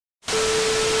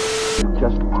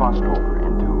just crossed over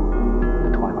into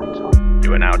the Twilight Zone.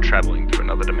 You are now traveling through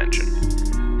another dimension.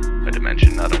 A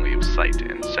dimension not only of sight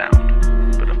and sound,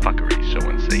 but of fuckery so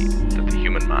insane that the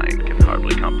human mind can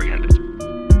hardly comprehend it.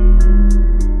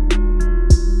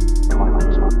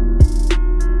 Twilight Zone.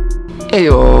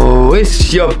 Ayo,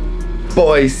 it's your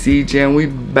boy CJ, and we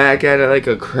back at it like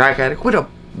a crack addict with a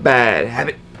bad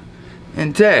habit.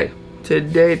 And today,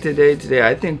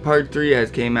 I think part 3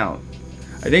 has came out.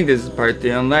 I think this is part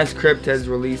 3, unless Crypt has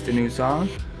released a new song.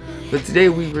 But today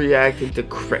we reacted to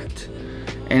Crypt,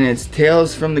 and it's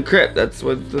Tales from the Crypt. That's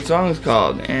what the song is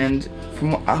called. And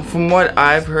from what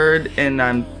I've heard, and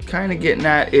I'm kind of getting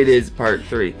at, it is part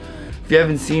 3. If you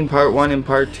haven't seen part 1 and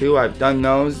part 2, I've done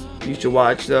those. You should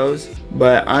watch those.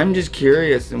 But I'm just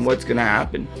curious in what's gonna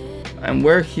happen, and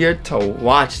we're here to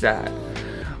watch that.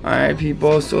 Alright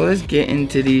people, so let's get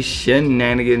into these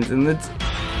shenanigans and let's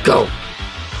go.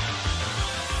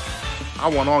 I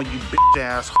want all you bitch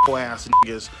ass, hoe ass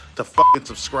niggas to fucking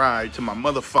subscribe to my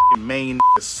motherfucking main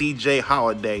CJ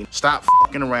Holiday. Stop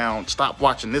fucking around. Stop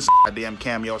watching this goddamn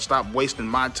cameo. Stop wasting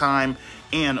my time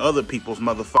and other people's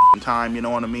motherfucking time, you know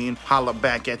what I mean? Holla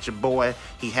back at your boy.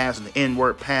 He has an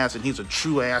N-word pass and he's a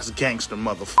true ass gangster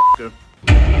motherfucker.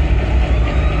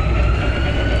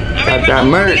 Got that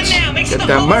merch. Got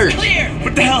that merch.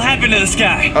 What the hell happened to this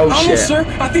guy? Oh shit. Sir,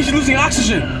 I think she's losing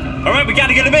oxygen. All right, we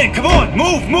gotta get him in. Come on,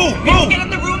 move. Get in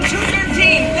the room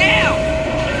 213 now.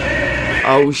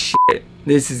 Oh shit.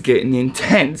 This is getting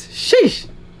intense. Sheesh.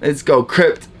 Let's go,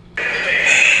 Crypt.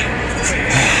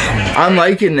 I'm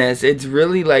liking this. It's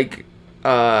really like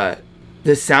the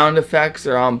sound effects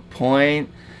are on point.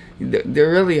 They're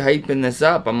really hyping this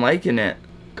up. I'm liking it.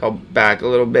 Go back a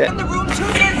little bit. Get in the room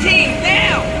 213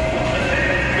 now.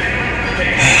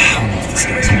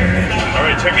 All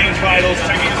right, checking his vitals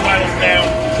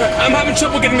now. I'm having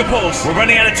trouble getting the pulse. We're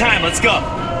running out of time. Let's go.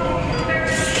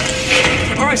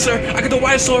 All right, sir. I got the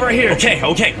wire saw right here. Okay.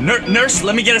 Nurse,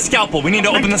 let me get a scalpel. We need to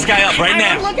open this guy up right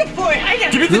now. I'm looking for it. I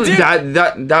got Give me the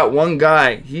Dude, that one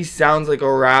guy, he sounds like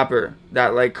a rapper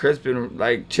that like Chris been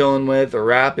like chilling with or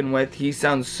rapping with. He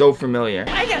sounds so familiar.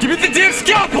 Give me the damn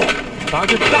scalpel.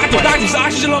 Doctor, his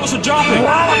oxygen levels are dropping.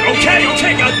 Okay.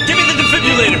 Give me the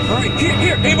defibrillator. All right,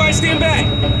 here. Everybody stand back.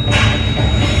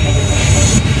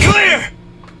 Clear.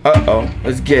 Uh-oh,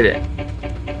 let's get it.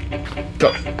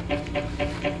 Go.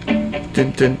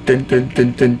 Dun, dun, dun, dun,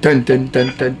 dun, dun, dun, dun,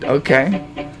 dun, dun. Okay.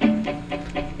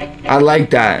 I like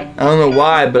that. I don't know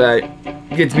why, but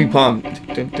it gets me pumped.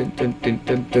 Dun, dun, dun, dun,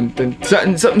 dun, dun,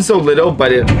 dun. Something so little,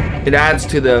 but it adds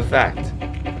to the effect.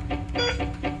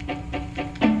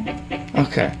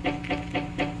 Okay.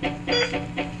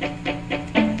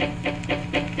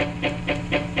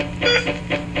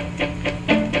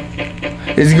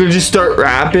 Is he gonna just start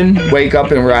rapping? Wake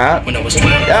up and rap? When I was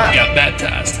 12, I got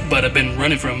baptized, but I've been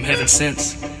running from heaven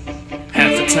since.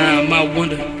 Half the time I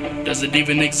wonder, does it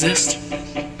even exist?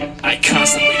 I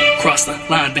constantly cross the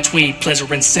line between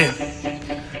pleasure and sin.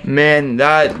 Man,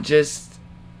 that just...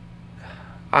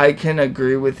 I can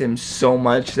agree with him so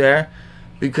much there.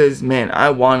 Because, man, I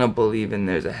want to believe in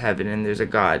there's a heaven and there's a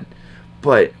God.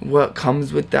 But what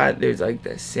comes with that, there's like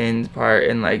the sins part,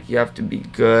 and like you have to be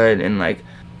good, and like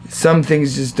some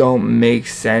things just don't make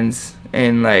sense.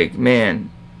 And like, man,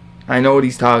 I know what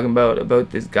he's talking about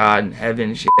this God and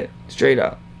heaven shit. Straight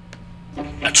up.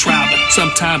 I try, but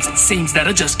sometimes it seems that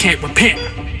I just can't repent.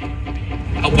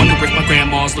 I wonder if my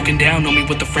grandma's looking down on me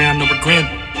with a frown or a grin.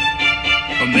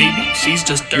 Or maybe she's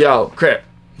just dirt. Yo, Crypt.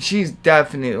 She's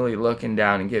definitely looking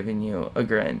down and giving you a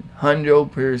grin.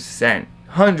 100%.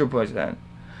 100%.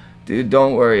 Dude,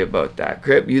 don't worry about that.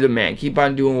 Crypt, you the man. Keep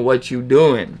on doing what you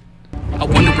doing. I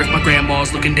wonder if my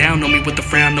grandma's looking down on me with a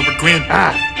frown or a grin.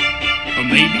 Or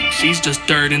maybe she's just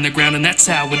dirt in the ground and that's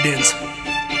how it ends.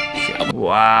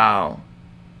 Wow.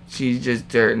 She's just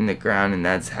dirt in the ground and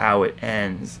that's how it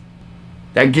ends.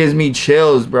 That gives me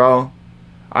chills, bro.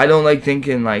 I don't like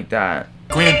thinking like that.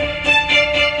 Grin.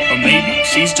 Or maybe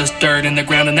she's just dirt in the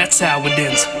ground and that's how it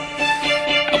ends.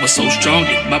 I was so strong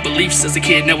in my beliefs as a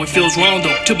kid, now it feels wrong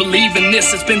though to believe in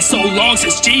this. It's been so long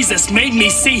since Jesus made me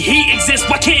see he exists.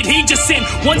 Why can't he just send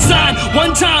one sign,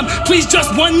 one time, please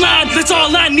just one line? That's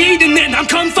all I need and then I'm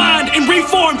confined and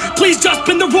reformed. Please just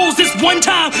bend the rules this one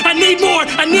time. I need more,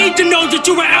 I need to know that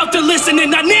you are out there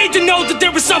listening. I need to know that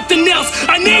there was something else.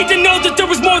 I need to know that there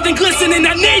was more than glistening.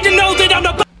 I need to know that I'm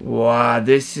not... Wow,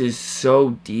 this is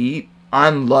so deep.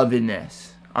 I'm loving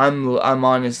this. I'm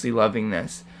honestly loving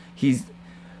this.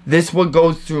 This what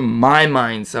goes through my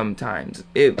mind sometimes.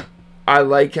 I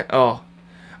like, oh,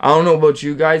 I don't know about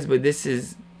you guys, but this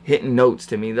is hitting notes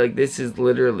to me. Like, this is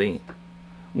literally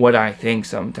what I think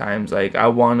sometimes. Like, I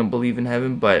want to believe in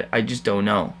heaven, but I just don't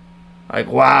know. Like,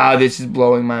 wow, this is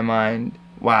blowing my mind.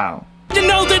 Wow. You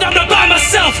know that I'm not by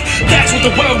myself. That's what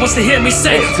the world wants to hear me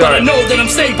say. But I know that I'm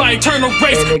saved by eternal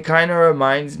grace. And it kind of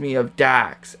reminds me of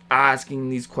Dax asking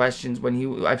these questions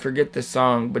when I forget the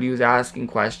song, but he was asking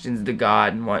questions to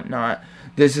God and whatnot.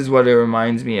 This is what it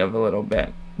reminds me of a little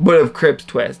bit. But of Crypt's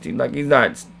twist. Like, he's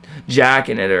not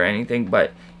jacking it or anything,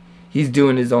 but he's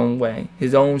doing his own way,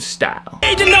 his own style.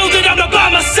 I need to know that I'm not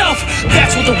by myself.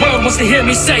 That's what the world wants to hear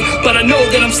me say. But I know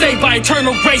that I'm saved by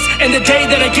eternal grace. And the day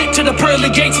that I get to the pearly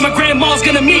gates, my grandma's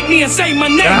gonna meet me and say my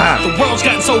name. The world's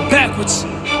gotten so backwards.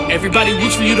 Everybody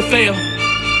roots for you to fail.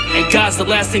 And God's the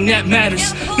last thing that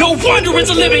matters. No wonder it's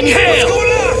a living hell.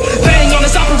 Laying on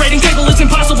this operating table, it's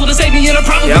impossible to save me, and I'm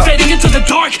probably fading into the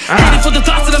dark. Hated for the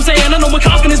thoughts that I'm saying. I know my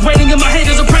coffin is waiting, and my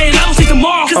haters are praying I don't see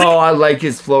tomorrow. Oh, I like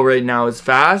his flow right now. It's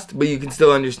fast, but you can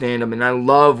still understand him. And I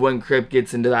love when Crypt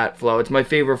gets into that flow. It's my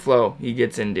favorite flow he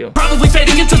gets into. Probably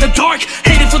fading into the dark.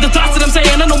 Hated for the thoughts that I'm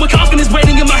saying. I know my coffin is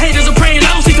waiting, and my haters are praying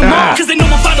I don't see tomorrow. Cause they know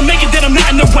if I don't make it, that I'm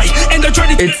not in the way. And they're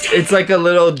trying to. It's like a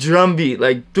little drum beat,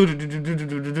 like. Oh,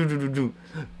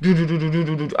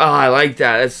 I like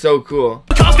that. That's so cool.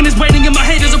 My coffin is waiting, and my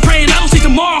haters are praying I don't see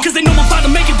tomorrow. Cause they know if I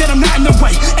don't make it, that I'm not in the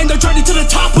way. And their journey to the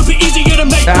top would be easier to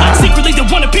make. Secretly, they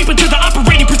want to peep into the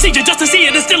operating procedure just to see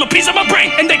it. It's still a piece of my brain.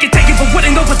 And they can take it, but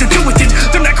wouldn't know what to do with it.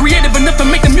 They're not creative enough to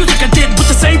make the music I did. With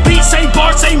the same beat, same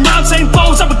bar, same rhyme, same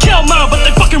flows. I would kill mine, but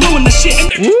they fucking ruin the shit.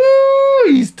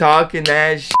 Woo! He's talking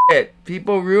that shit.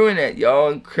 People ruin it, yo.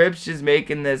 And Crypt's just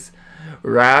making this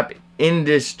rap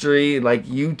industry, like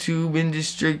YouTube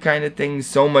industry kind of thing,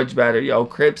 so much better, yo.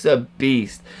 Crypt's a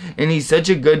beast. And he's such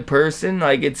a good person.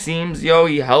 Like, it seems, yo,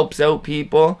 he helps out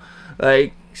people.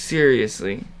 Like,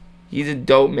 seriously. He's a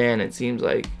dope man, it seems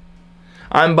like.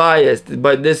 I'm biased,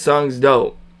 but this song's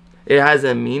dope. It has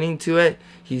a meaning to it.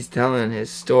 He's telling his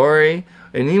story.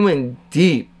 And he went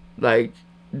deep. Like,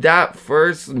 that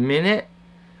first minute,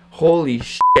 holy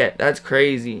shit, that's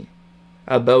crazy.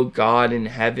 About God and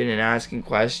heaven and asking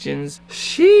questions.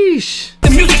 Sheesh. The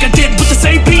music I did with the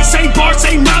same beat, same bar,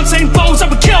 same rhyme, same flows. I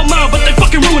would kill mine, but they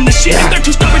fucking ruin the shit. And they're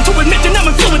too stubborn to admit that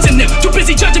I'm influencing them. Too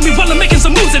busy judging me while I'm making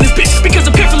some moves in this bitch. Because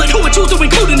I'm careful at who I choose to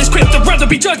include in this script. I'd rather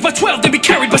be judged by 12 than be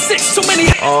carried by 6. So many.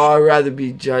 Oh, I'd rather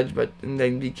be judged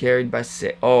than be carried by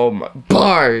 6. Oh my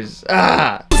bars.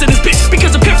 In this bitch,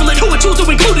 because I'm careful at who I choose to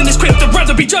include in this script. I'd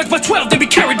rather be judged by 12 than be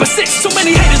carried by 6. So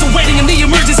many haters are waiting in the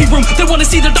emergency room. They want to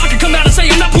see the doctor come out and say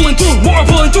I'm not pulling through. More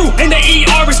pulling through, and the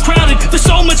ER is crowded. There's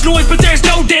so much noise, but there's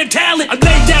no damn talent. I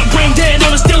laid down brain dead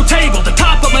on a steel table. The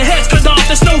top of my head's cut off,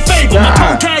 there's no fable. My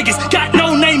code tag is got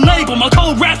no name label. My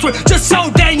cold raps were just so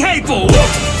dang hateful.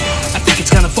 I think it's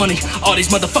kind of funny. All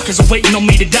these motherfuckers are waiting on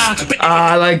me to die.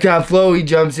 I like that flow. He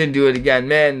jumps into it again.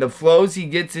 Man, the flows he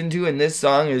gets into in this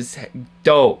song is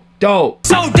dope. Dope.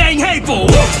 So dang hateful.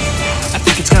 I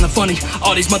think it's kind of funny.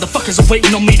 All these motherfuckers are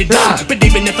waiting on me to die. But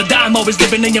even if I die, I'm always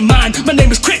living in your mind. My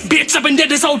name is Crypt, bitch. I've been dead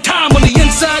this whole time on the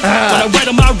inside. When I write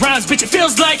on my rhymes, bitch, it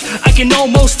feels like I can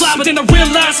almost fly. But then I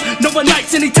realize no one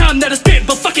likes any time that I spit.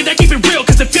 But fuck it, I keep it real,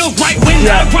 cause it feels right when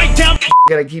I write down.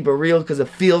 Gotta keep it real because it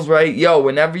feels right. Yo,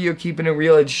 whenever you're keeping it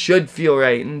real, it should feel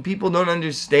right. And people don't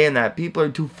understand that. People are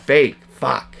too fake.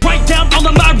 Fuck. Write down all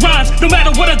of my rhymes. No matter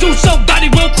what I do,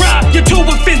 somebody will cry. You're too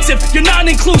offensive, you're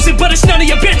non-inclusive, but it's none of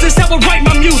your business how I write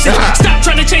my music. Stop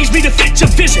trying to change me to fit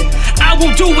your vision. I will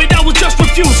do it, I will just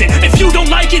refuse it. If you don't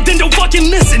like it, then don't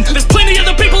fucking listen. There's plenty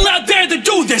other people out there that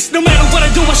do this. No matter what I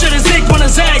do, I should've zigged when I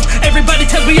zagged. Everybody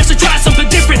tells me I should try something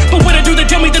different, but when I do, they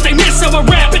tell me that they miss how I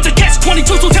rap. It's a catch-22,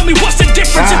 so tell me what's the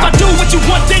difference. If I do what you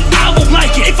want, then I won't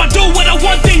like it. If I do what I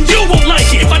want, then you won't like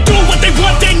it. If I do what they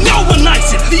want, then no one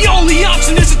likes it. The only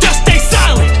option is to just stay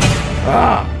silent.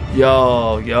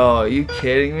 Yo, are you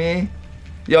kidding me?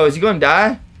 Yo, is he gonna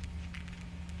die?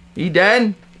 He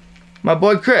dead? My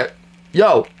boy Crypt.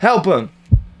 Yo, help him.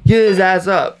 Get his ass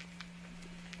up.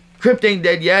 Crypt ain't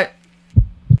dead yet.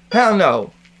 Hell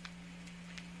no.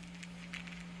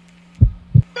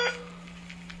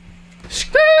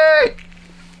 Skirt!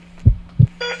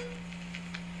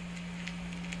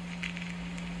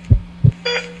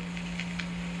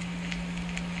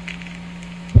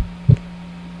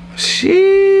 Sheesh.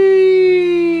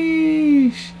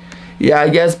 Yeah, I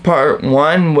guess part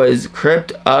 1 was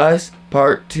Crypt Us.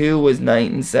 Part 2 was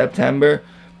Night in September.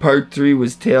 Part 3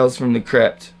 was Tales from the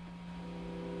Crypt.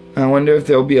 I wonder if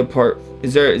there'll be a part.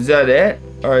 Is that it?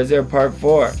 Or is there a part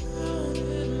 4? I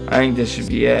think this should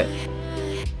be it.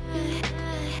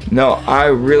 No, I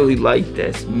really like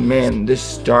this. Man, this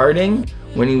starting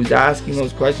when he was asking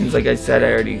those questions, like I said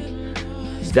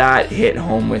that hit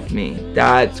home with me.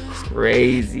 That's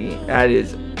crazy. That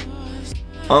is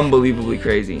unbelievably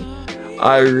crazy.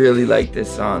 I really like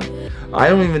this song. I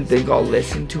don't even think I'll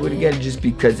listen to it again just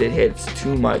because it hits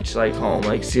too much like home.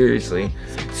 Like seriously,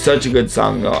 such a good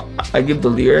song though. I give the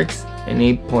lyrics an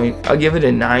 8 point. I'll give it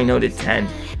a 9 out of 10.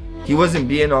 He wasn't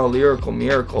being all lyrical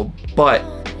miracle, but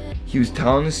he was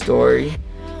telling the story,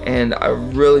 and I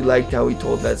really liked how he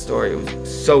told that story. It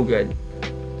was so good,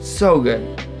 so good.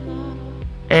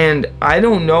 And I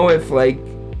don't know if like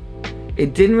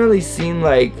it didn't really seem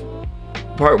like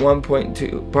part 1, part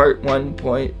 2,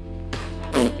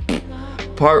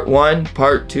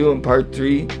 and part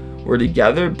 3 were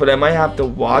together, but I might have to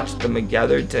watch them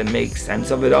together to make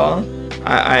sense of it all.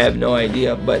 I have no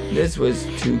idea, but this was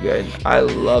too good. I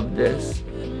love this.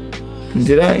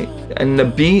 And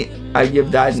the beat, I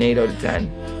give that an 8 out of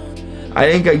 10.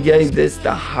 I think I gave this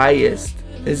the highest.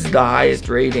 This is the highest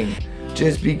rating,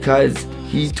 just because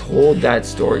he told that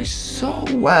story so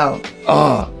well.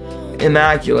 Oh,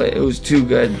 immaculate. It was too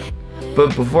good.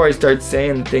 But before I start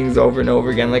saying things over and over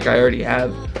again like I already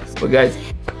have, but guys,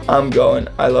 I'm going.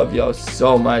 I love y'all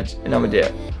so much, and I'm a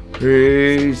dip.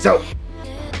 Peace out.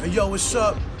 Hey, yo, what's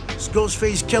up? It's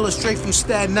Ghostface Killer straight from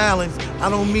Staten Island. I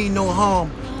don't mean no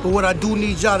harm, but what I do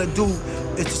need y'all to do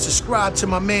is to subscribe to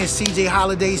my man CJ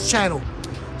Holiday's channel.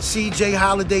 CJ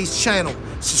Holiday's channel.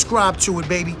 Subscribe to it,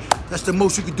 baby. That's the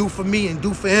most you can do for me and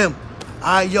do for him.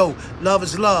 Alright, yo, love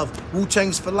is love.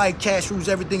 Wu-Tang's for life, cash rules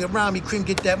everything around me. Cream,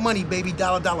 get that money, baby.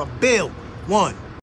 Dollar bill. 1.